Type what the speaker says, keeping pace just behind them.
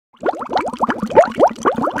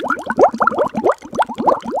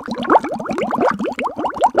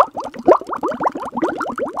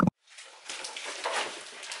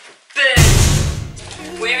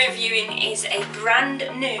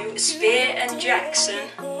new Spear & Jackson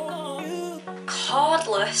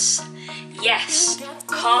cordless, yes,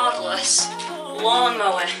 cordless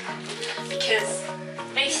lawnmower, because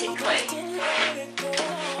basically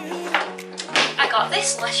I got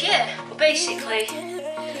this last year, but basically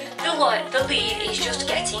the lead is just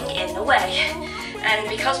getting in the way, and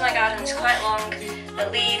because my garden is quite long, the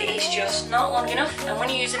lead is just not long enough, and when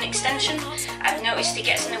you use an extension I've noticed it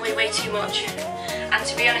gets in the way way too much. And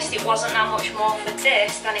to be honest, it wasn't that much more for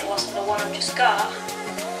this than it was for the one I've just got.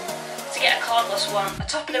 To get a cordless one, a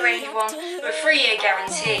top of the range one, with a 3-year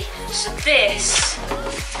guarantee. So this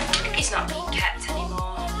is not being kept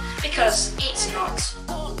anymore because it's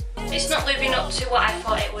not living up to what I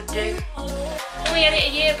thought it would do. Only had it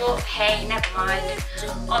a year, but hey, never mind.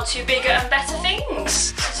 On to bigger and better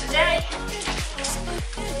things. So today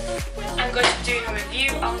I'm going to be doing a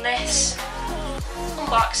review on this,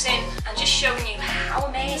 unboxing, and just showing you how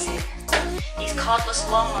amazing these cordless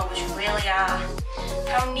lawnmowers really are.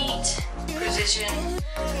 How neat, precision,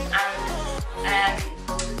 and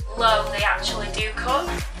low they actually do cut.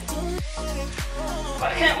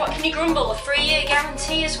 What can you grumble? A 3-year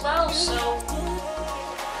guarantee as well, so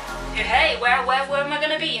hey, where am I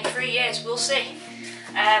going to be in 3 years? We'll see.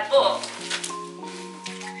 But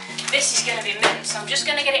this is going to be mint, so I'm just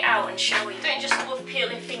going to get it out and show you. Don't just love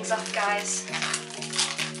peeling things off, guys.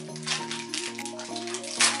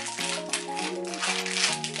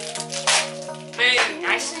 Boom,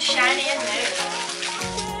 nice and shiny and new.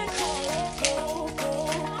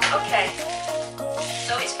 Okay,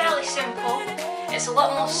 so it's fairly simple. It's a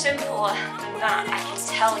lot more simpler than that, I can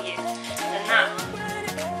tell you, than that.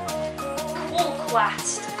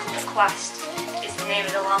 Cordless is the name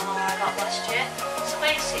of the lawnmower I got last year. So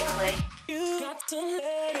basically,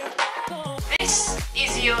 this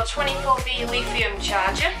is your 24V lithium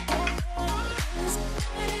charger.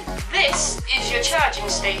 This is your charging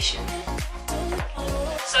station.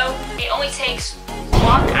 So it only takes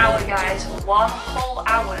 1 hour, guys, 1 whole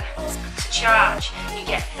hour to charge. You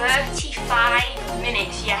get 35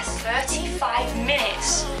 minutes, yes, 35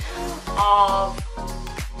 minutes of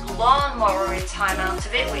lawnmowering time out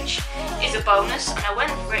of it, which is a bonus, and I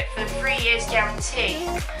went for it for 3 years guarantee.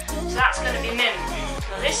 So that's going to be mint.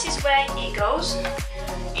 Now this is where it goes.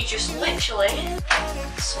 You just literally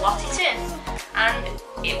slot it in, and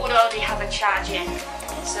it would already have a charge in.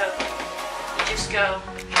 So you just go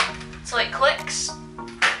till it clicks,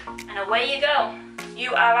 and away you go.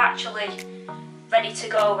 You are actually ready to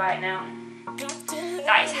go right now.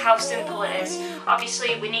 That is how simple it is.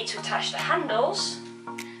 Obviously we need to attach the handles,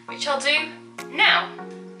 which I'll do now.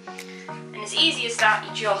 And as easy as that,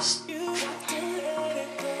 you just...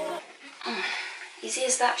 Easy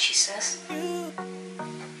as that, she says.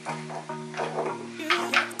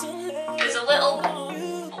 There's a little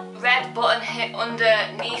red button hit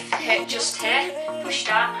underneath it, just here. Push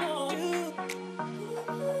that.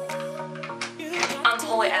 And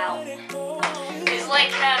pull it out. It's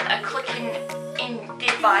like a clicking in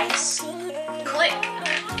device. Click,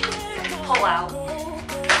 pull out.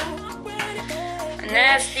 And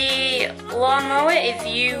there's the lawnmower if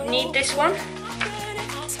you need this one.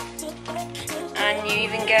 And you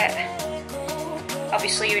even get,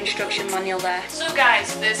 obviously, your instruction manual there. So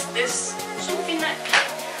guys, there's something that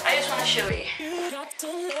I just want to show you.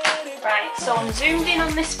 Right, so I'm zoomed in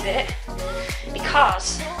on this bit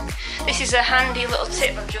because this is a handy little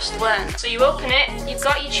tip I've just learned. So you open it, you've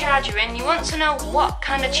got your charger in, you want to know what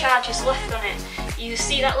kind of charge is left on it. You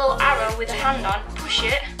see that little arrow with a hand on, push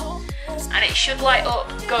it, and it should light up,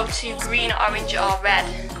 go to green, orange or red.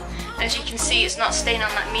 As you can see, it's not staying on,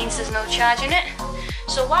 that means there's no charge in it.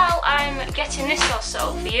 So while I'm getting this all set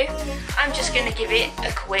up for you, I'm just going to give it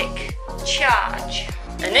a quick charge.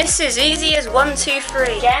 And this is easy as 1, 2,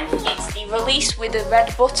 3. Again, it's the release with the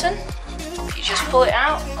red button. You just pull it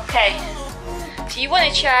out. Okay, so you want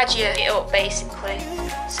to charge it up basically.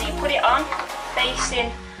 So you put it on,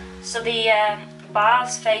 facing, so the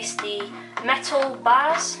bars face the metal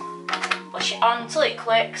bars. Push it on until it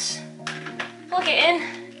clicks. Plug it in,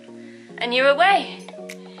 and you're away.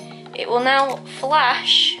 It will now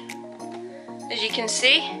flash, as you can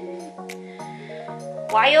see,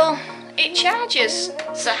 while it charges.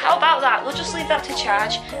 So how about that? We'll just leave that to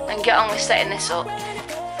charge and get on with setting this up.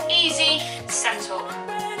 Easy setup.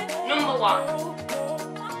 Number 1,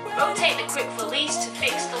 rotate the quick release to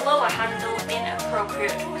fix the lower handle in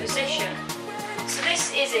appropriate position. So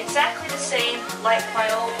this is exactly the same like my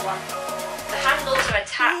old one. The handles are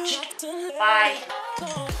attached by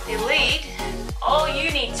the lead. All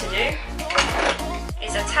you need to do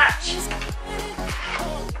is attach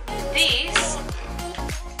these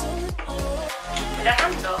with a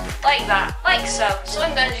handle, like that, like so. So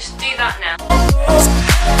I'm going to just do that now.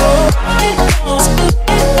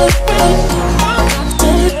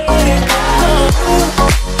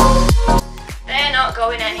 They're not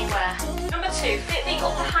going anywhere. Number 2, fit the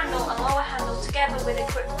upper handle and lower handle together with a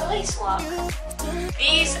quick release lock.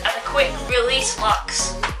 These are the quick release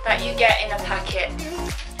locks that you get in a packet.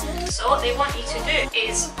 So what they want you to do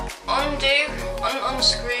is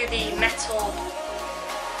unscrew the metal,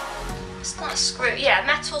 it's not a screw, yeah,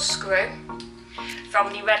 metal screw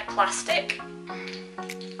from the red plastic,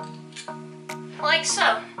 like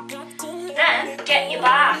so. Then get your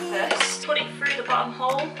bar first, put it through the bottom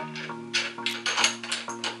hole,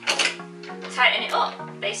 tighten it up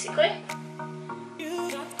basically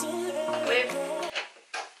with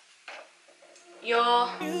your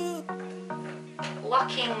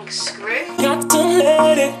locking screw. Got to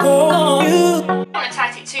let it go. Don't want to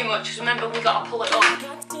tighten it too much because remember we got to pull it up.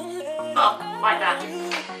 Oh, like that.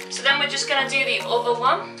 So then we're just going to do the other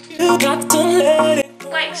one. Got to let it go.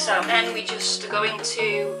 Like so. Then we just are going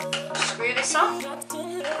to screw this on.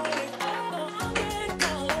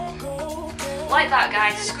 Like that,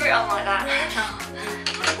 guys. Screw it on like that.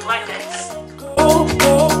 Like this.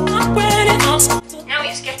 Now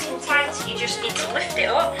it's getting tight. You just need to lift it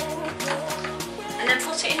up and then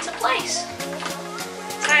put it into place.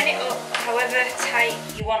 Tighten it up however tight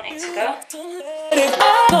you want it to go.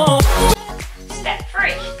 Step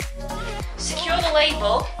 3. Secure the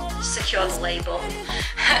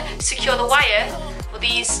wire with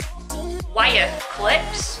these wire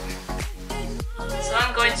clips. So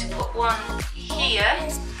I'm going to put one here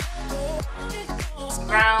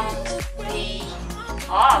around the,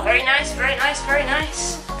 oh, very nice, very nice, very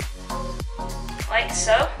nice. Like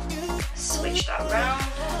so. Switch that round.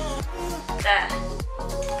 There.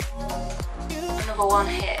 Another one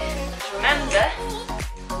here. Just remember,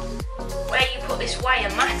 where you put this wire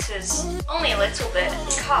matters only a little bit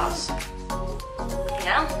because, you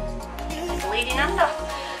know, bleeding hand off.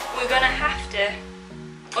 We're going to have to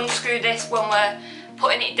unscrew this when we're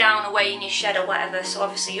putting it down away in your shed or whatever. So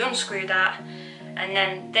obviously you unscrew that and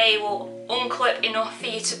then they will unclip enough for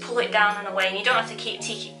you to pull it down and away, and you don't have to keep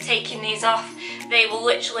taking these off. They will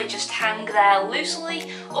literally just hang there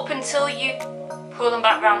loosely up until you pull them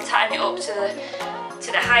back round, tighten it up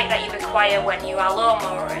to the height that you require when you are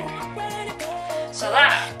lawnmowering. So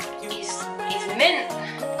that is mint,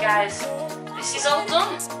 guys. This is all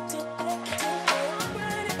done.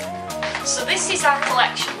 So this is our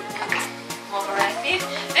collection.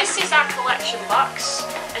 This is our collection box.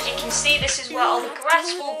 As you can see, this is where all the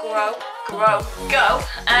grass will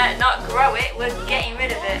not grow it, we're getting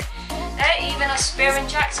rid of it. Even a spear and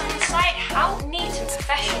jacks on the side. How neat and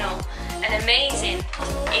professional and amazing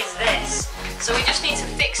is this? So we just need to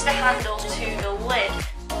fix the handle to the lid.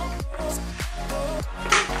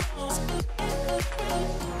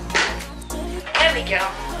 There we go.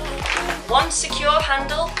 One secure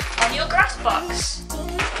handle on your grass box.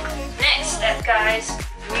 Next step, guys,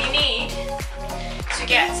 we need to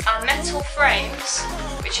get our metal frames,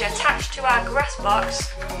 which are attached to our grass box,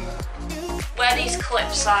 where these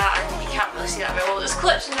clips are, and you can't really see that very well. There's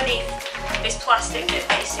clips underneath this plastic bit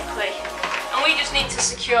basically, and we just need to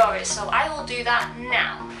secure it, so I will do that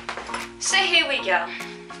now. So here we go.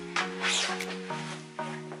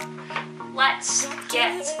 Let's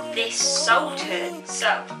get this soldered.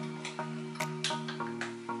 So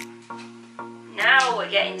now we're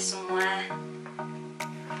getting somewhere.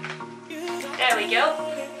 There we go.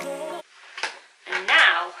 And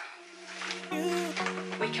now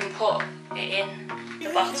we can put it in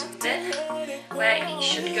the bottom bit where it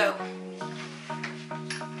should go.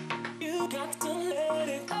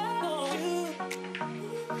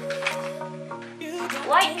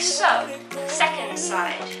 Like so. Second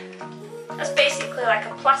side. That's basically like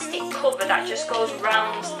a plastic cover that just goes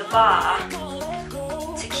round the bar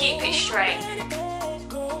to keep it straight.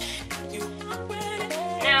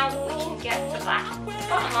 Now we can get the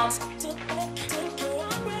bottom on.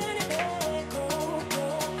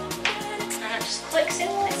 And it just clicks in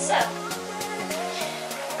like so.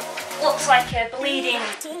 Looks like a bleeding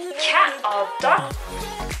cat or dog.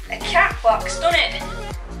 A cat box, doesn't it?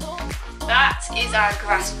 That is our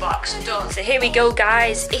grass box done. So here we go,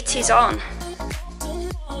 guys. It is on.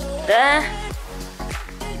 There.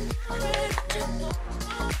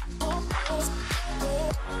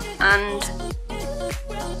 And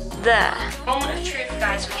there. Moment of truth,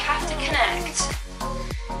 guys. We have to connect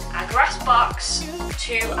our grass box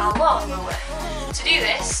to our lawnmower. To do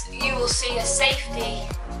this, you will see a safety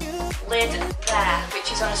lid there,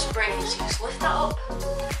 which is on a spring. So you just lift that up.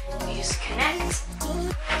 You just connect.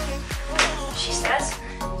 She says.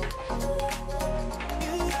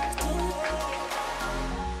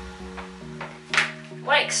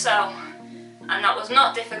 like so. And that was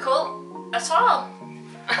not difficult at all.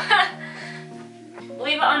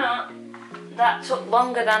 Believe it or not, that took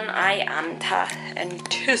longer than I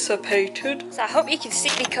anticipated. So I hope you can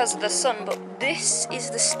see because of the sun, but this is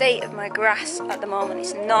the state of my grass at the moment.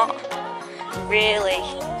 It's not really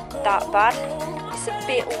that bad. It's a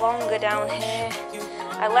bit longer down here.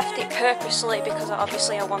 I left it purposely because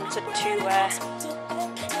obviously I wanted to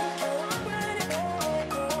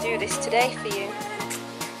do this today for you.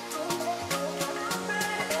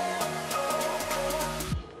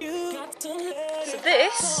 So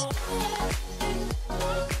this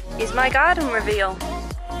is my garden reveal.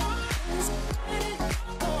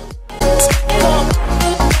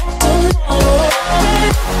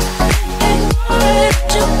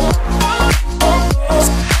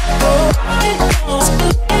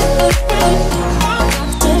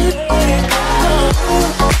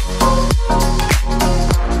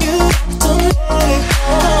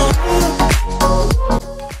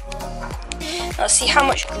 Let's see how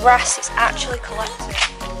much grass is actually collected.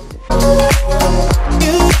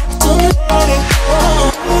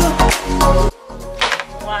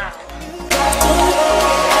 Wow.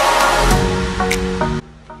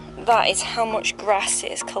 That is how much grass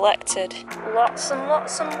is collected. Lots and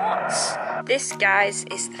lots and lots. This, guys,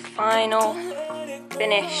 is the final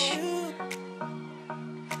finish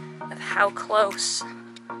of how close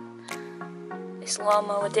this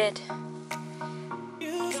lawnmower did.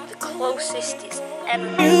 It's the closest it's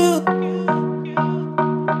ever been.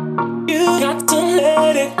 You got to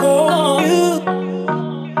let it go.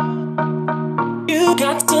 You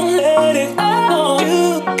got to let it go.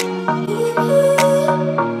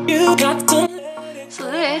 You got to. So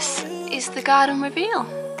this is the garden reveal.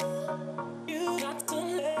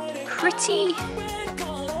 Pretty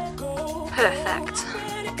perfect,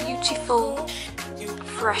 beautiful,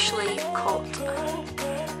 freshly cut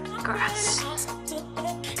grass.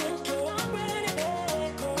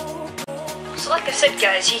 So like I said,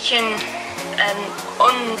 guys, you can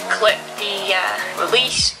unclip the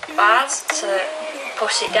release bars to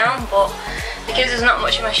push it down, but because there's not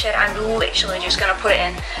much in my shed, I'm literally just going to put it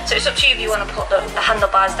in. So it's up to you if you want to put the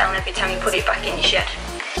handlebars down every time you put it back in your shed.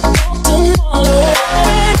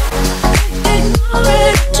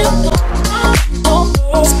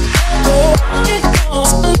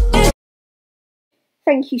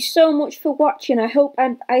 Thank you so much for watching. I hope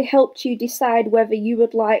I helped you decide whether you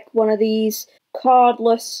would like one of these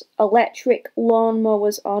cordless electric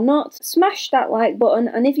lawnmowers or not. Smash that like button,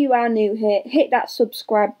 and if you are new here, hit that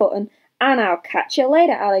subscribe button, and I'll catch you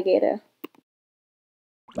later, alligator.